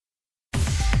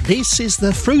This is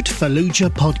the Fruit Fallujah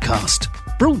podcast,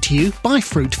 brought to you by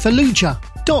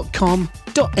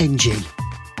fruitfallujah.com.ng.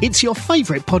 It's your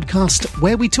favourite podcast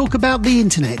where we talk about the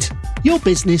internet, your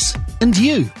business and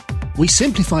you. We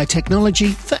simplify technology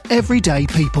for everyday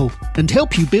people and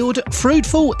help you build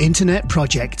fruitful internet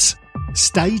projects.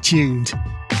 Stay tuned.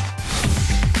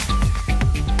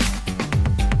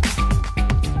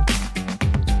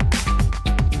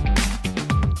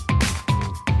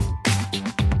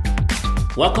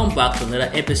 Welcome back to another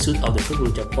episode of the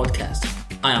Fruit Fallujah podcast.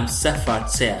 I am Sefard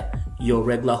Seah, your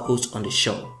regular host on the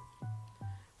show.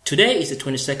 Today is the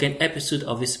 22nd episode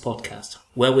of this podcast,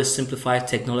 where we simplify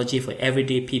technology for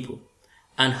everyday people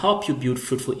and help you build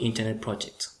fruitful internet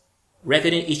projects.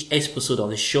 Recording each episode of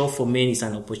the show for me is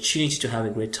an opportunity to have a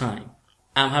great time.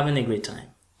 I'm having a great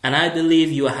time, and I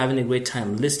believe you are having a great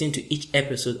time listening to each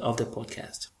episode of the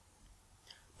podcast.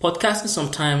 Podcasting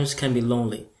sometimes can be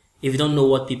lonely if you don't know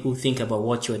what people think about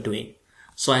what you are doing.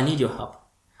 So I need your help.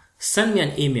 Send me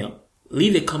an email,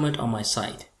 leave a comment on my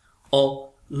site,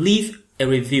 or leave a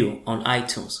review on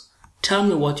iTunes. Tell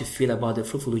me what you feel about the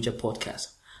Fruit Fallujah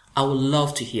podcast. I would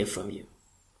love to hear from you.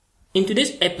 In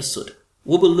today's episode,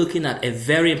 we'll be looking at a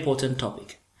very important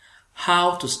topic: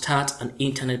 how to start an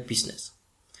internet business.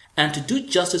 And to do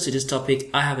justice to this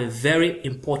topic, I have a very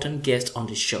important guest on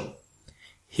the show.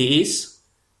 He is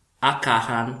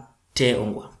Akahan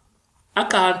Teungwa.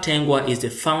 Akahan Teungwa is the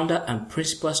founder and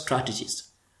principal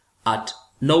strategist at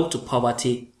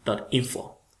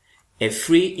NoToPoverty.info, a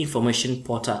free information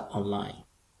portal online.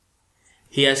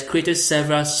 He has created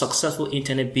several successful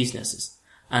internet businesses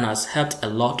and has helped a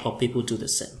lot of people do the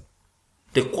same.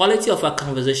 The quality of our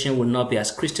conversation will not be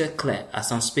as crystal clear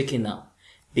as I'm speaking now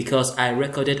because I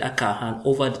recorded Akahan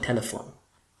over the telephone.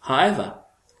 However,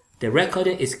 the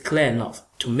recording is clear enough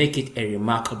to make it a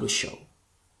remarkable show.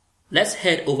 Let's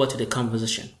head over to the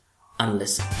conversation and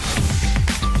listen.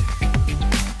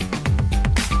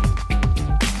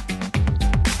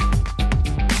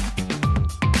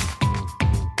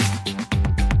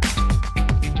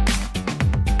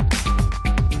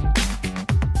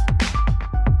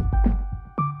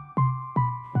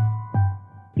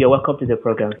 You're welcome to the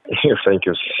program. Thank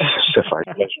you, Stefan.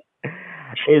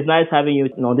 It's nice having you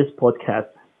on this podcast.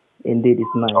 Indeed,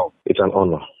 it's nice. Oh, it's an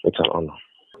honor. It's an honor.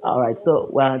 All right.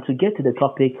 So, to get to the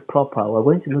topic proper, we're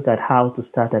going to look at how to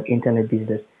start an internet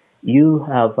business. You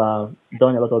have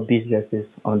done a lot of businesses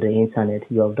on the internet.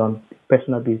 You have done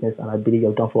personal business, and I believe you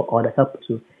have done for other help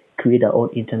to create their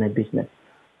own internet business.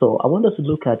 So, I want us to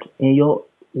look at, in your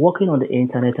working on the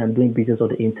internet and doing business on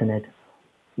the internet,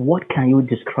 what can you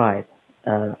describe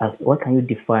what can you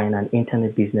define an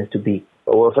internet business to be?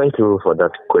 Well, thank you for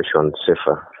that question,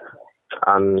 Sefa.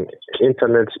 An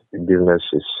internet business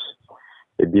is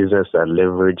a business that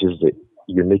leverages the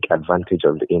unique advantage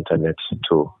of the internet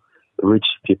to reach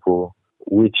people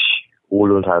who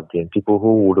wouldn't have been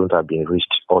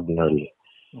reached ordinarily.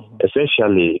 Mm-hmm.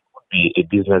 Essentially, a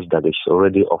business that is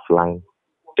already offline,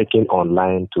 taking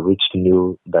online to reach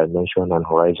new dimensions and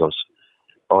horizons.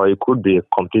 Or it could be a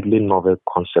completely novel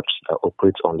concept that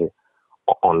operates only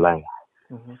online.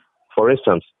 Mm-hmm. For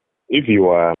instance, if you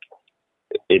are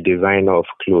a designer of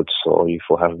clothes or if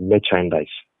you have merchandise,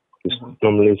 you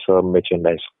normally sell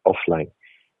merchandise offline.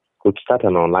 You could start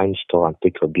an online store and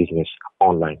take your business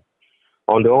online.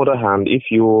 On the other hand,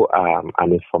 if you are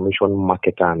an information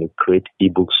marketer and you create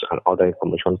ebooks and other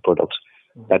information products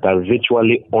that are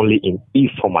virtually only in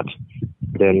e-format,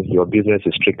 then your business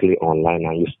is strictly online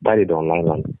and you start it online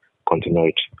and continue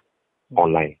it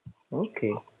online.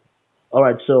 Okay. All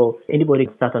right. So anybody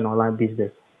can start an online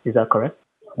business. Is that correct?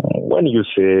 When you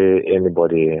say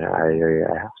anybody,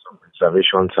 I have some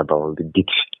reservations about the bit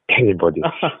anybody.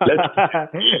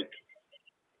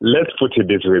 Let's put it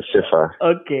this way, Sefa.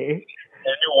 Okay.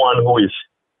 Anyone who is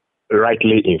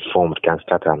rightly informed can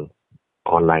start an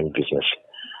online business.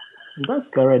 That's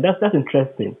correct. That's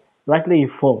interesting. Rightly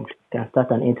informed can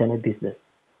start an internet business.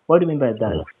 What do you mean by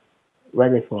that?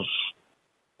 Rightly informed.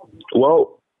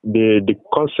 Well, the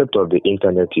concept of the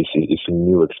internet is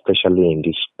new, especially in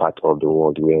this part of the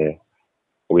world where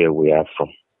we are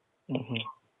from. Mm-hmm.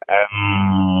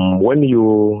 When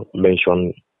you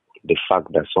mention the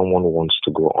fact that someone wants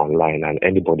to go online and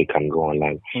anybody can go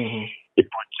online, mm-hmm. it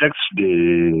projects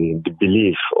the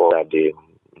belief or the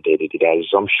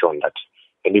assumption that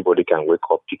anybody can wake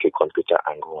up, pick a computer,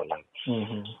 and go online.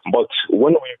 Mm-hmm. But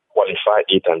when we qualify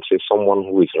it and say someone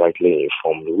who is rightly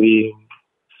informed, we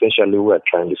are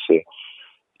trying to say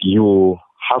you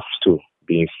have to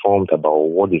be informed about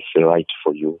what is right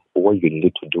for you, what you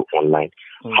need to do online,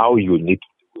 mm-hmm. how you need to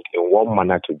do it, in what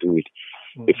manner to do it,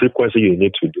 mm-hmm. the frequency you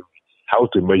need to do it, how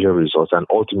to measure results, and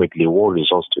ultimately what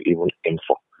results to even aim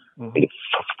for in the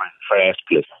first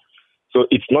place. So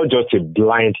it's not just a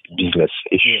blind business.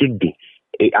 It should be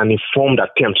an informed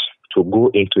attempt to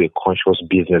go into a conscious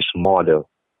business model,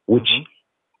 which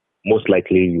most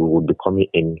likely you will be coming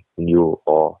in new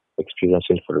or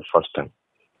experiencing for the first time.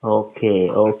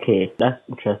 Okay. That's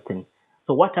interesting.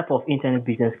 So what type of internet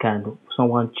business can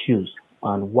someone choose,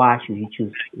 and why should he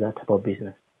choose that type of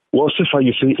business? Well, so far,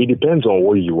 you see, it depends on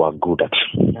what you are good at.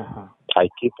 I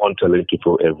keep on telling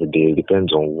people every day, it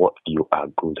depends on what you are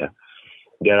good at.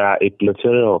 There are a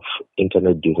plethora of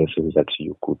internet businesses that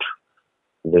you could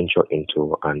venture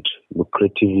into and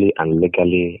lucratively and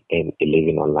legally earn a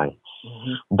living online.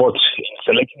 But in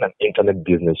selecting an internet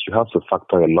business, you have to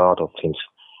factor a lot of things.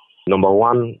 Number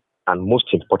one, and most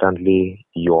importantly,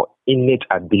 your innate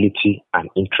ability and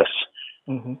interest.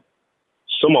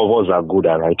 Some of us are good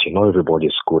at writing. Not everybody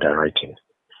is good at writing.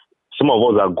 Some of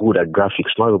us are good at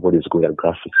graphics. Not everybody is good at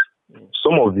graphics.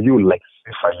 Some of you, like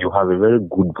Sefa, you have a very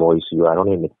good voice. You are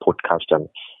running a podcast, and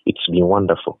it's been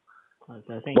wonderful.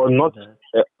 But not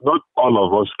all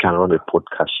of us can run a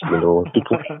podcast. You know,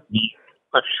 people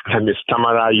can be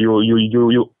stammerer.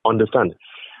 You understand?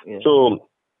 So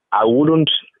I wouldn't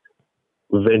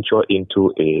venture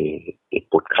into a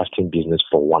podcasting business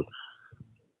for one,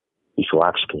 if you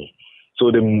ask me. So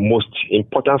the most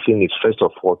important thing is, first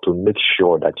of all, to make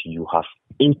sure that you have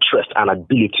interest and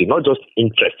ability, not just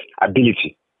interest,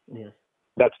 ability.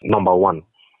 That's number one.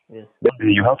 Then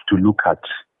you have to look at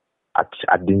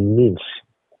the means,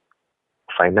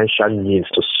 financial means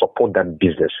to support that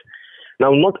business.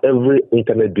 Now, not every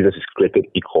internet business is created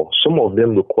equal. Some of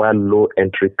them require low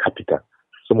entry capital.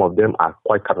 Some of them are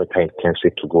quite capital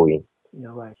intensive to go in.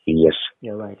 You're right. Yes.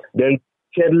 You're right. Then,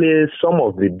 thirdly, some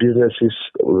of the businesses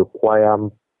require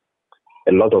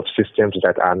a lot of systems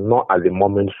that are not at the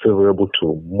moment favorable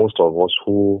to most of us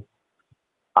who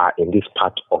are in this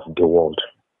part of the world.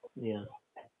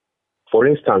 For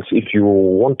instance, if you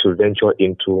want to venture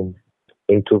into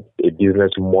a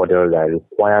business model that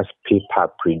requires paper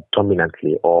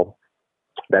predominantly, or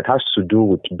that has to do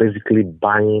with basically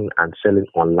buying and selling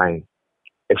online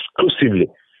exclusively,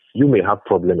 you may have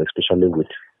problems, especially with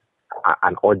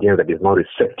an audience that is not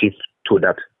receptive to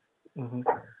that.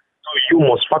 So you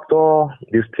must factor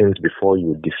these things before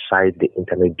you decide the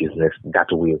internet business that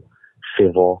will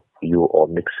favor you or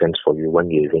make sense for you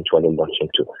when you eventually launch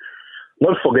into.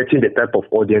 Not forgetting the type of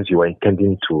audience you are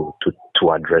intending to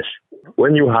address.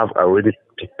 When you have already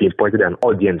pinpointed an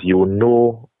audience, you will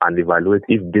know and evaluate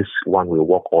if this one will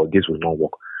work or this will not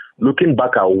work. Looking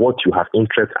back at what you have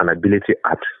interest and ability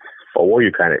at, or what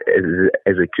you can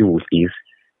execute with ease,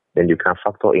 then you can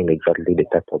factor in exactly the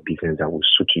type of business that will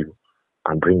suit you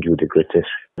and bring you the greatest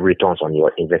returns on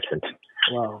your investment.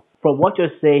 Wow. From what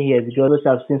you're saying here, because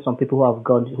I've seen some people who have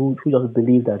gone, who just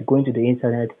believe that going to the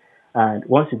internet, and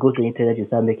once you go to the internet, you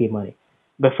start making money.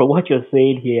 But from what you're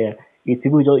saying here, you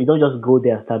don't just go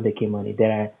there and start making money.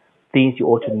 There are things you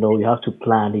ought to know. You have to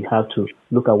plan. You have to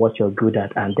look at what you're good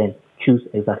at and then choose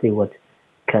exactly what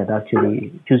can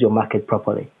actually choose your market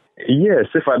properly. Yes,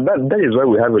 that is why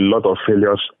we have a lot of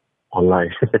failures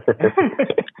online.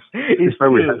 It's why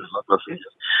we have a lot of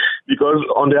failures. Because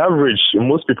on the average,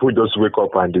 most people just wake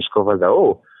up and discover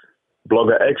that,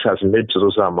 Blogger X has made so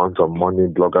amount of money,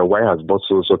 Blogger Y has bought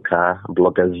so car,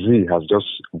 Blogger Z has just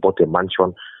bought a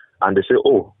mansion, and they say,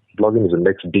 blogging is the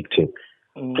next big thing.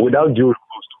 Without due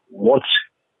cost, what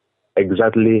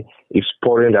exactly is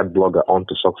pouring that blogger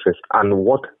onto success, and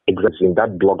what exactly is in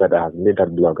that blogger that has made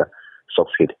that blogger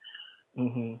succeed?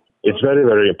 It's very,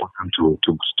 very important to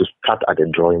start at the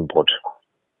drawing board.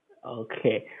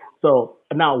 Okay. So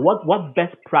now, what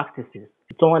best practices?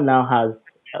 Someone now has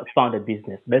found a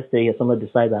business. Let's say someone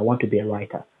decides, I want to be a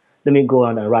writer. Let me go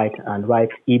on and write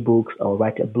ebooks or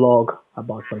write a blog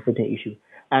about some certain issue.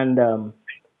 And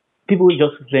people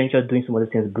just venture doing some of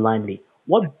these things blindly.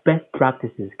 What best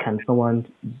practices can someone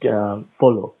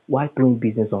follow while doing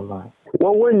business online?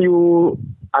 Well, when you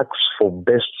ask for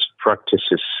best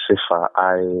practices, Sefa,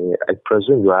 I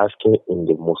presume you're asking in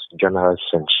the most general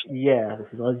sense. Yeah, this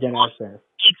is the most general sense.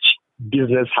 Each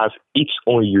business has its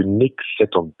own unique set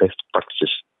of best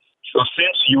practices. So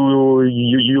since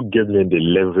you gave me the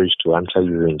leverage to answer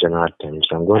you in general terms,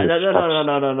 I'm going to start.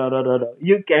 No.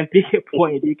 You can pick a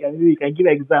point. You can give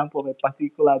an example of a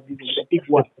particular business. You can pick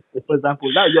one. For example,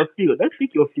 now your field. Let's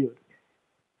pick your field.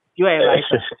 You are a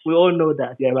writer. We all know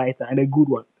that you're a writer and a good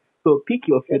one. So pick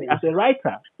your field as a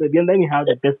writer. So then let me have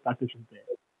the best practices there.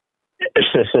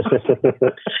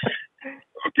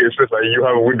 Okay, so you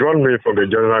have withdrawn me from the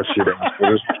general field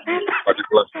for this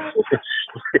particular.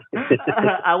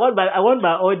 I want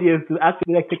my audience to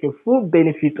actually like, take a full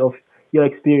benefit of your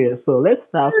experience. So let's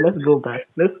go back.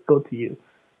 Let's go to you.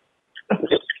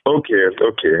 Okay.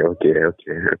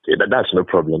 That's no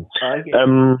problem. Okay.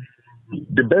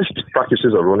 The best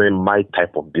practices of running my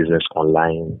type of business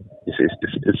online is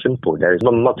simple. There is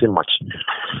nothing much.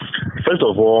 First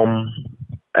of all,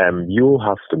 you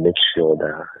have to make sure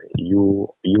that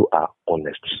you are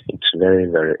honest. It's very,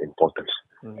 very important.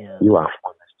 Yeah. You are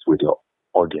honest with your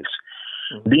audience.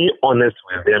 Mm-hmm. Being honest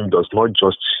with them does not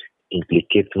just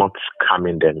implicate not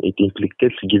scamming them. It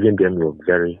implicates giving them your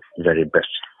very, very best.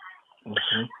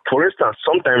 Mm-hmm. For instance,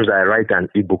 sometimes I write an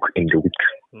ebook in the week.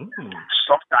 Mm-hmm.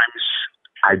 Sometimes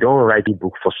I don't write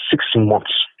ebook for 6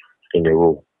 months in a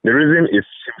row. The reason is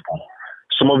simple.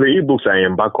 Some of the ebooks I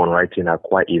embark on writing are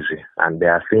quite easy, and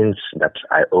there are things that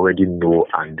I already know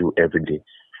and do every day.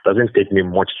 It doesn't take me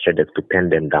much headache to pen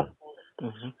them down.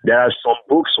 Mm-hmm. There are some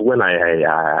books when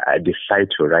I decide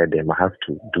to write them, I have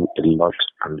to do a lot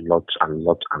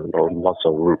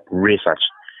of research.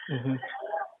 Mm-hmm.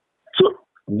 So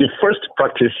the first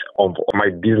practice of my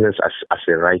business as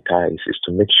a writer is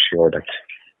to make sure that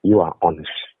you are honest.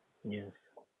 Yes.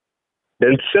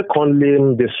 Then secondly,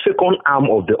 the second arm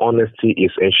of the honesty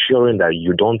is ensuring that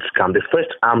you don't scam. The first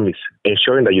arm is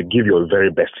ensuring that you give your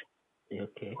very best.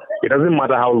 Okay. It doesn't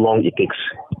matter how long it takes.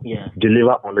 Yeah.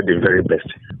 Deliver only the very best.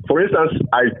 For instance,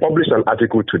 I published an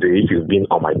article today, if you've been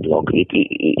on my blog.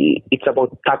 It's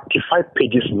about 35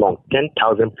 pages long,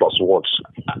 10,000 plus words.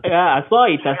 Yeah, I saw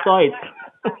it.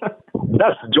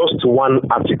 That's just one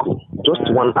article.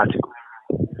 One article.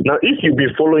 Now, if you've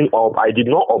been following up, I did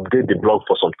not update the blog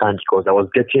for some time because I was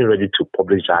getting ready to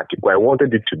publish the article. I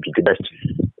wanted it to be the best,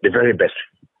 the very best.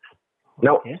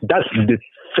 Now, that's the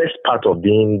first part of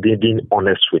being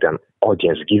honest with an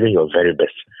audience, giving your very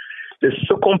best. The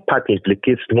second part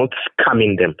implicates not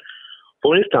scamming them.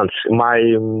 For instance,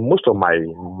 most of my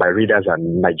readers are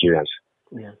Nigerians,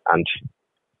 and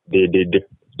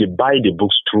they buy the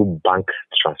books through bank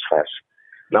transfers.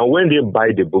 Now, when they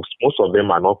buy the books, most of them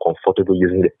are not comfortable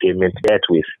using the payment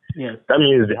gateways. Yes. That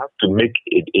means they have to make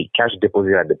a cash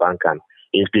deposit at the bank, and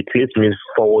it implicates me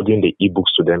forwarding the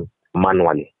ebooks to them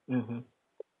manually. Mm-hmm.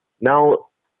 Now,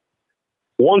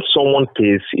 once someone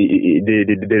pays,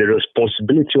 the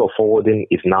responsibility of forwarding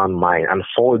is now mine, and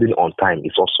forwarding on time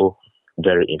is also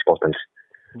very important.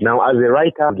 Mm-hmm. Now, as a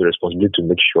writer, I have the responsibility to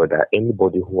make sure that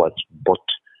anybody who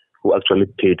actually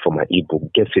paid for my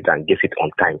ebook gets it and gets it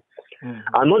on time.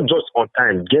 Mm-hmm. And not just on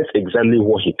time, gets exactly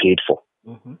what he paid for.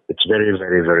 Mm-hmm. It's very,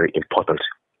 very, very important.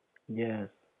 Yes.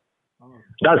 Oh.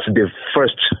 That's the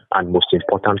first and most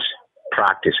important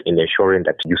practice in ensuring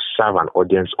that you serve an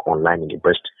audience online in the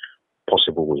best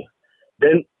possible way.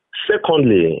 Then,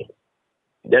 secondly,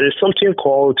 there is something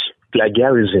called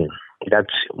plagiarism that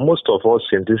most of us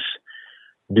in this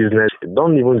business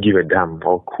don't even give a damn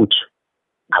or could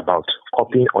about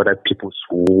copying other people's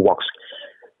works.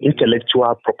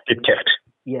 Intellectual property theft.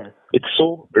 Yes. It's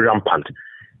so rampant.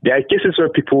 There are cases where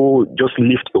people just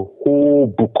lift a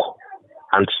whole book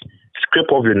and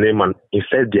scrape off the name and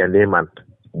insert their name, and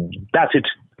that's it.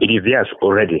 It is theirs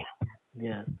already.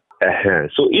 Yeah.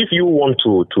 So if you want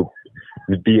to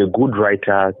be a good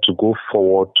writer, to go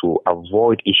forward, to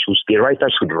avoid issues, a writer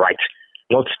should write,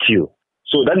 not steal.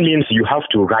 So that means you have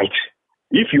to write.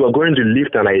 If you are going to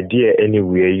lift an idea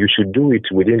anywhere, you should do it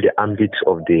within the ambit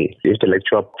of the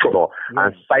intellectual property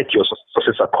and cite your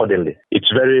sources accordingly.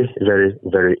 It's very, very,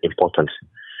 very important.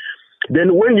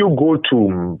 Then when you go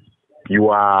to, you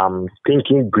are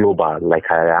thinking global, like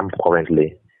I am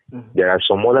currently, there are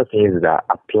some other things that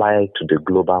apply to the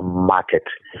global market.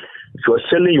 If you're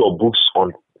selling your books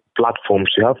on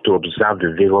platforms, you have to observe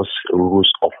the various rules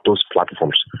of those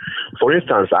platforms. For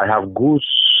instance, I have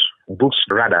books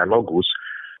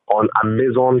on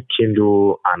Amazon,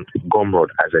 Kindle, and Gumroad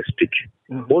as I speak.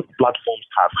 Mm-hmm. Both platforms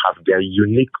have their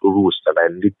unique rules that I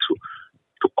need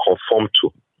to conform to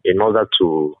in order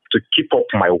to keep up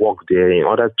my work there, in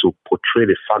order to portray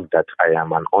the fact that I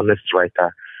am an honest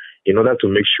writer, in order to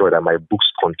make sure that my books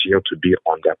continue to be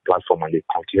on their platform and they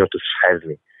continue to serve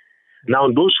me. Now,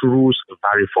 those rules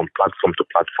vary from platform to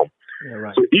platform. Yeah,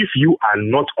 right. So if you are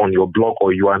not on your blog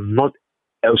or you are not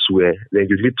elsewhere, then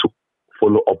you need to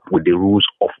follow up with the rules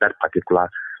of that particular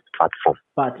platform.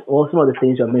 But also the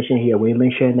things you mentioned here, we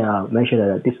mentioned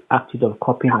this activity of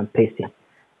copying and pasting.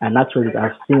 And actually,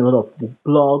 I've seen a lot of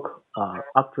blog,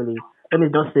 actually, let me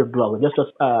not say blog, just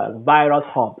virus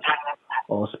hubs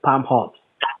or spam hubs.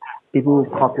 People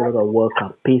copy a lot of work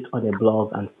and paste on a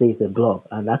blog and say it's a blog.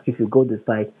 And actually, if you go to the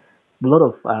site, a lot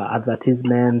of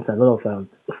advertisements, a lot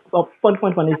of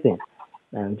funny things,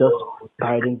 and just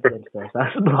parodying themselves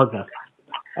as bloggers.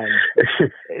 That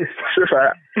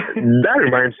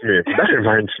reminds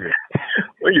me.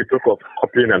 When you talk of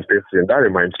copying and pasting, that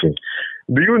reminds me.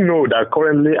 Do you know that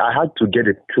currently I had to get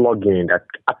a plugin that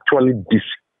actually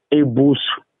disables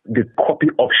the copy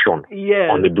option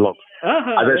on the blog?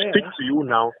 As I speak to you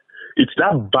now, it's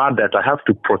that bad that I have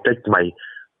to protect my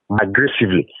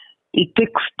aggressively. It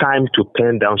takes time to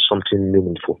pen down something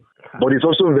meaningful. But it's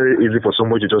also very easy for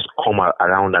somebody to just come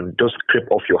around and just scrape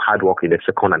off your hard work in a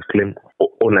second and claim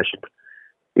ownership.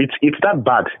 It's that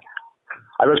bad.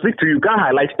 As I speak to you, you can't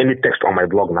highlight any text on my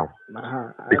blog now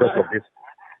because of these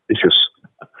issues.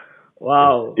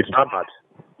 Wow. It's that bad.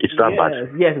 It's that bad.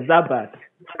 Yes, it's that bad.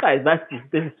 Guys,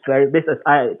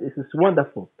 this is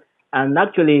wonderful. And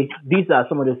actually, these are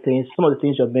some of the things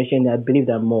you've mentioned. I believe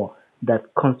there are more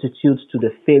that constitutes to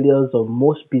the failures of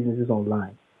most businesses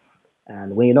online.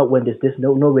 And when there's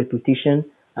no repetition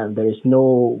and there's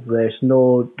no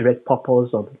direct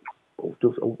purpose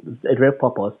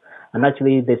and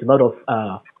actually there's a lot of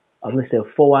I'm going to say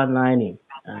forward-lining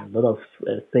and a lot of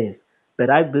things. But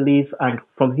I believe, and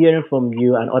from hearing from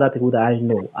you and other people that I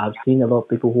know, I've seen a lot of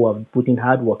people who have put in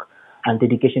hard work and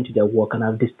dedication to their work and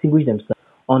have distinguished themselves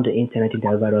on the internet in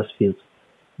their various fields.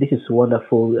 This is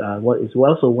wonderful. It's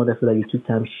also wonderful that you took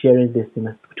time sharing this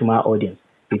to my audience,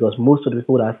 because most of the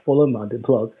people that follow me on the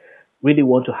blog really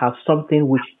want to have something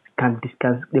which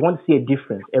they want to see a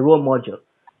difference, a role model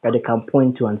that they can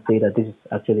point to and say that this is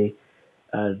actually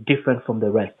different from the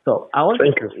rest. So I want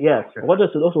I want us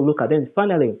to also look at then.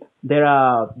 Finally, there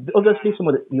are obviously some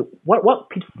of the what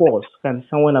pitfalls can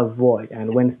someone avoid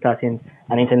and when starting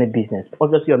an internet business.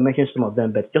 Obviously, you mentioned some of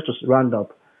them, but just to round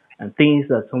up and things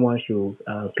that someone should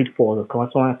pitfalls or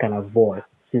someone can avoid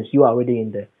since you are already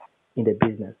in the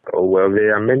business. Well,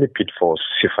 there are many pitfalls,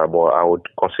 Sifa, but I would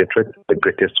concentrate on the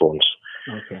greatest ones.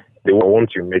 Okay. The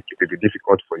ones you make it will be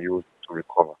difficult for you to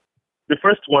recover. The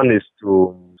first one is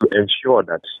to ensure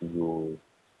that you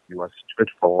are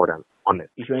straightforward and honest.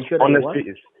 You should ensure that honesty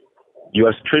is you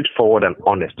are straightforward and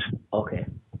honest. Okay.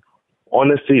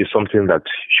 Honesty is something that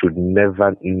should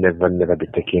never be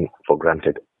taken for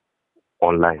granted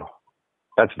online.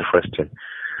 That's the first thing.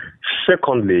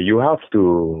 Secondly, you have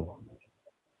to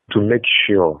make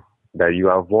sure that you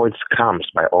avoid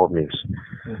scams by all means.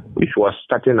 Mm-hmm. If you are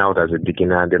starting out as a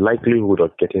beginner, the likelihood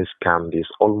of getting scammed is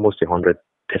almost 100%.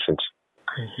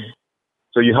 Mm-hmm.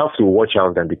 So you have to watch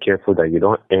out and be careful that you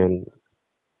don't earn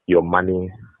your money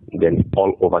then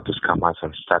all over to scammers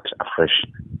and start afresh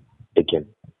again.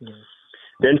 Mm-hmm.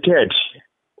 Then third,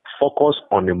 focus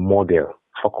on the model.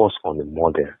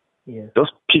 Yeah.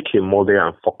 Just pick a model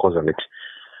and focus on it.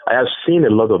 I have seen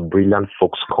a lot of brilliant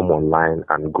folks come online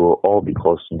and grow all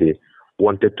because they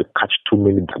wanted to catch too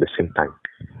many at the same time.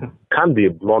 You can't be a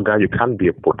blogger, you can't be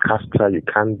a podcaster, you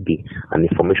can't be an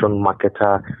information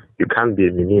marketer, you can't be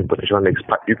a mini information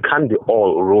expert, you can't be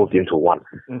all rolled into one.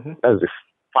 Mm-hmm. That's the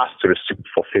fast recipe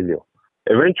for failure.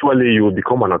 Eventually you will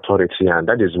become an authority, and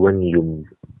that is when you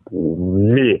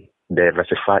may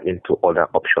diversify into other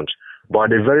options. But at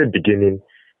the very beginning,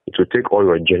 it will take all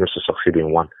your genius to succeed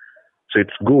in one. So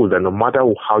it's good that no matter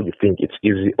how you think it's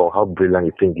easy or how brilliant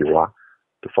you think you are,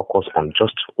 to focus on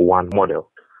just one model.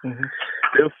 Mm-hmm.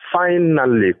 Then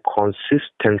finally,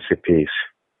 consistency pays.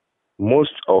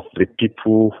 Most of the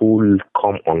people who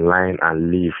come online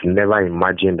and leave never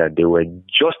imagined that they were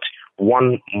just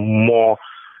one more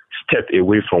step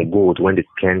away from gold when they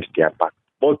turned their back.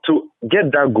 But to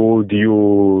get that gold,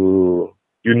 you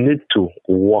need to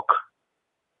work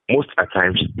most at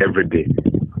times every day.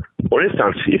 For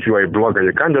instance, if you are a blogger,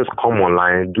 you can't just come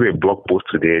online, do a blog post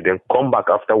today, then come back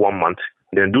after 1 month,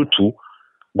 then do 2,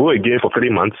 go again for 3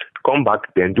 months, come back,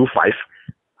 then do 5.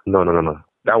 No.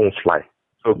 That won't fly.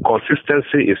 So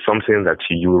consistency is something that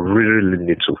you really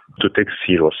need to take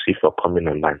serious if you're coming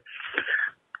online.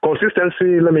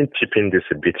 Consistency, let me chip in this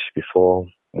a bit before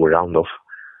we round off.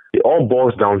 It all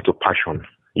boils down to passion.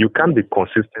 You can't be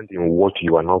consistent in what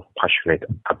you are not passionate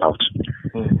about.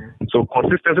 Mm-hmm. So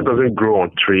consistency doesn't grow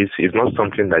on trees. It's not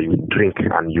something that you drink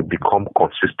and you become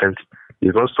consistent.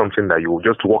 It's not something that you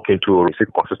just walk into or see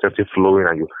consistency flowing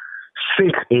and you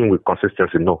sink in with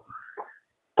consistency. No.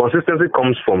 Consistency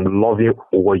comes from loving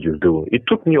what you do. It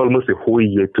took me almost a whole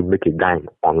year to make a dime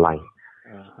online.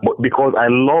 But because I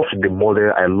loved the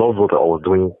model, I loved what I was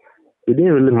doing, it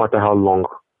didn't really matter how long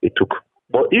it took.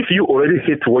 But if you already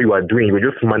hate what you are doing,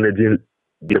 you're just managing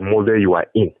the model you are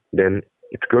in, then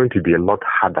it's going to be a lot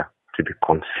harder to be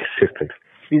consistent.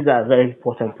 These are very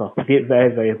important topics,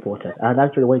 very, very important. And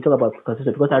actually, when you talk about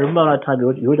consistency, because I remember that time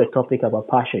you wrote a topic about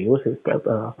passion. You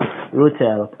wrote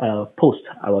a post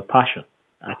about passion.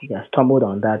 I think I stumbled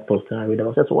on that post and I read it. I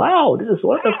was just, wow, this is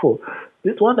wonderful.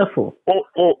 It's wonderful. You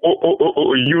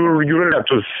read that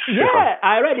too? Yeah,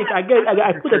 I read it. I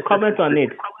put a comment on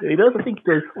it. I don't think it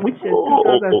was which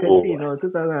 2013 or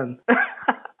 2000.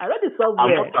 I read it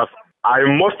somewhere. I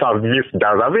must have missed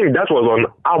that. I think that was on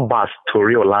Abbas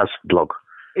Toriola's blog.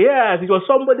 Yes, it was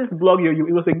somebody's blog.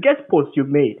 It was a guest post you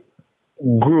made.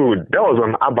 Good. That was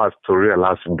on Abbas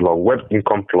Toriola's blog,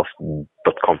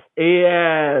 webincomeplus.com.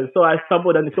 Yeah, so I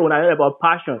stumbled on the show when I heard about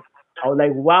passion. I was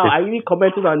like, wow, I even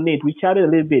commented on it. We chatted a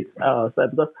little bit because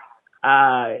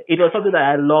it was something that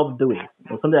I love doing.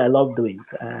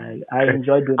 I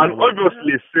enjoy doing it. And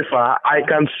obviously, Sefa, I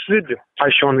can see the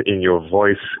passion in your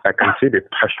voice. I can see the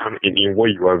passion in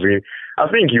what you are doing. I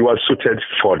think you are suited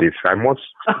for this. I must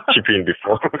chip in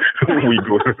before we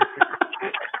go.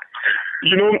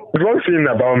 You know, one thing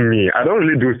about me, I don't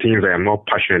really do things I am not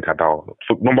passionate about.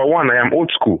 So, number one, I am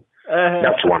old school.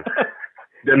 That's one.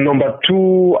 Then number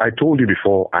two, I told you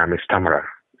before, I am a stammerer.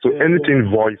 So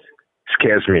anything voice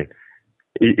scares me.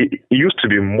 It used to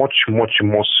be much, much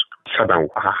more sad than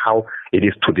how it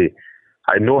is today.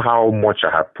 I know how much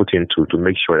I have put into to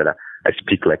make sure that I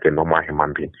speak like a normal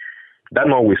human being. That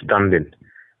notwithstanding,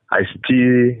 I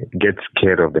still get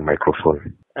scared of the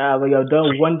microphone. But you've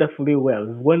done wonderfully well.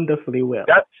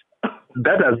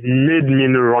 That has made me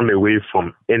run away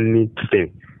from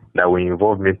anything that will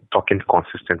involve me talking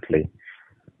consistently.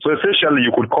 So essentially,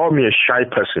 you could call me a shy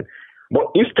person.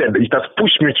 But instead, it has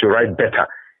pushed me to write better.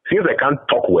 Since I can't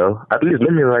talk well, at least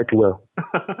let me write well.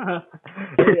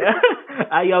 Yeah,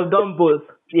 I have done both.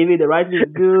 Even the writing is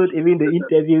good, even the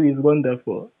interview is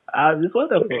wonderful. It's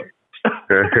wonderful.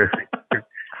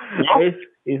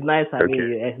 It's nice having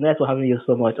you. It's nice for having you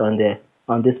so much on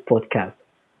this podcast.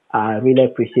 I really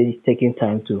appreciate you taking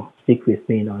time to speak with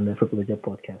me on the Fruitful Future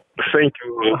podcast. Thank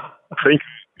you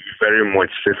very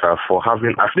much, Sefa, for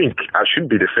having. I think I should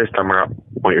be the first time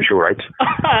on your show, right?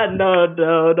 No.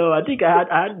 I think I had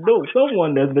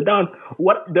someone else, but that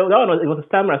one it was a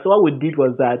stammerer. So what we did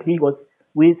was that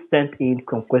we sent in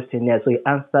some questionnaires, so he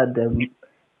answered them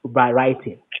by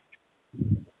writing.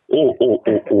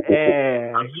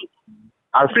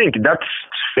 I think that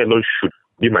fellow should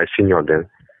be my senior then.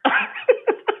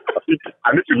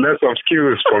 I need to learn some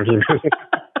skills from him.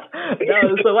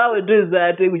 No, so what we do is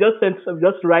that we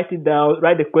just write it down,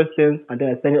 write the questions, and then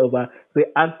I send it over. So we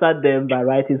answered them by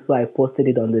writing, so I posted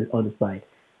it on the side.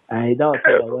 And that was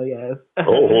yes.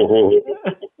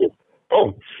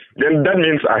 Then that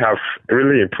means I have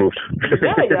really improved.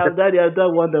 Yeah, you have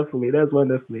done wonderfully. That's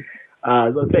wonderfully.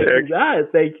 So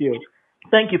thank you.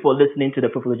 Thank you for listening to the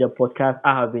Fruitful Future podcast.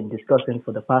 I have been discussing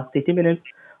for the past 30 minutes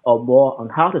or more on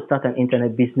how to start an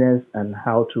internet business and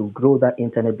how to grow that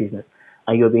internet business.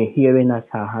 And you've been hearing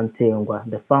Hante Ngwa,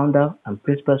 the founder and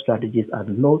principal strategist at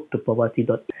NoToPoverty,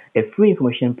 a free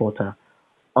information portal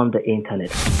on the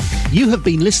internet. You have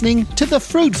been listening to the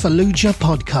Fruitfulluja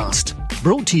podcast,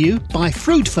 brought to you by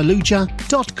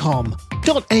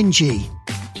fruitfulluja.com.ng.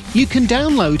 You can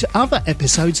download other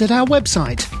episodes at our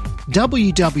website,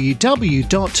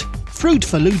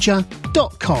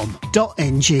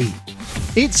 www.fruitfulluja.com.ng.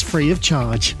 It's free of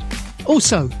charge.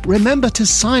 Also, remember to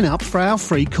sign up for our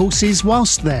free courses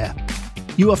whilst there.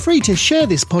 You are free to share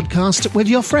this podcast with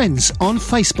your friends on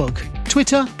Facebook,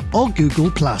 Twitter or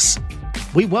Google+.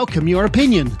 We welcome your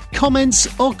opinion, comments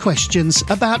or questions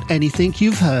about anything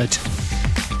you've heard.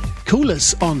 Call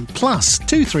us on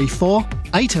 +234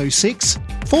 806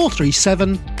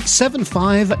 437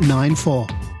 7594.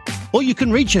 Or you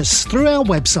can reach us through our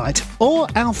website or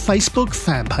our Facebook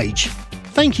fan page.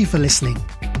 Thank you for listening.